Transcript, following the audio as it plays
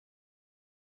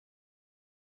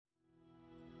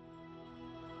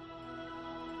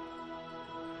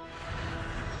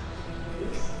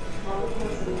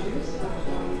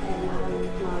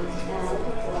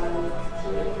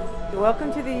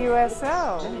Welcome to the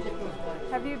USO.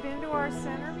 Have you been to our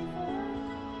center before?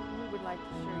 We would like to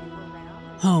show you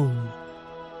around. Home.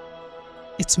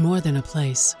 It's more than a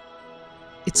place.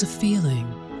 It's a feeling.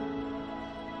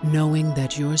 Knowing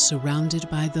that you're surrounded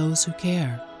by those who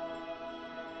care.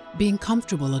 Being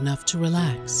comfortable enough to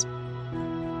relax.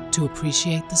 To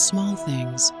appreciate the small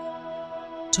things.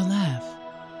 To laugh.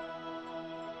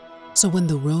 So when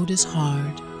the road is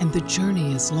hard and the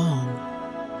journey is long,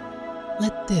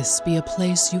 let this be a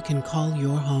place you can call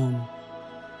your home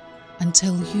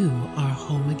until you are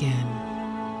home again.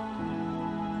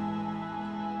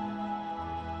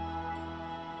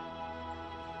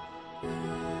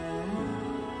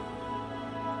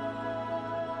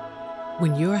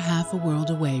 When you're half a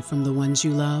world away from the ones you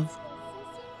love,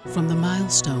 from the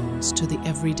milestones to the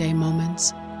everyday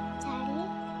moments, Daddy,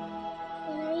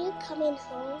 when are you coming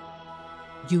home?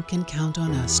 you can count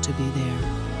on us to be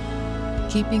there,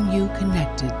 keeping you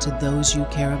connected to those you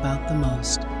care about the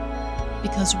most.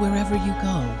 Because wherever you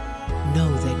go,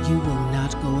 know that you will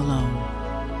not go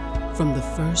alone. From the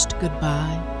first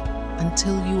goodbye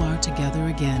until you are together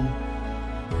again,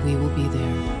 we will be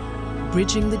there,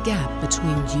 bridging the gap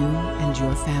between you and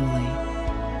your family,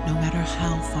 no matter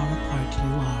how far apart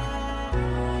you are.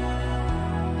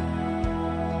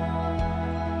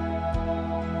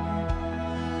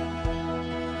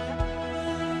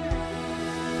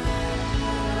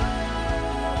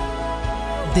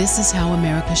 This is how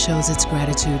America shows its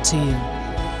gratitude to you.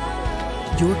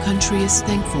 Your country is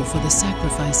thankful for the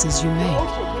sacrifices you make.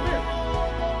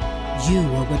 You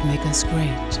are what make us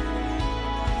great.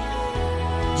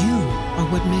 You are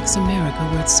what makes America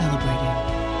worth celebrating.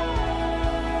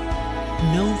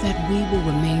 Know that we will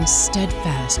remain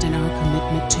steadfast in our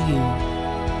commitment to you.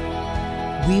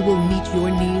 We will meet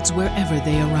your needs wherever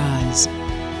they arise.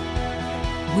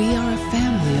 We are a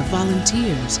family of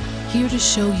volunteers here to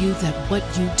show you that what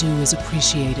you do is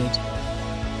appreciated,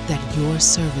 that your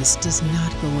service does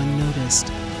not go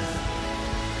unnoticed.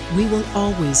 We will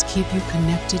always keep you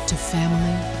connected to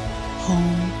family,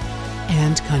 home,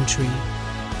 and country,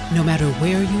 no matter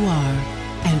where you are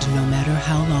and no matter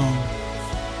how long.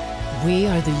 We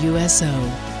are the USO,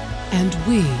 and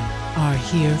we are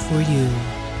here for you.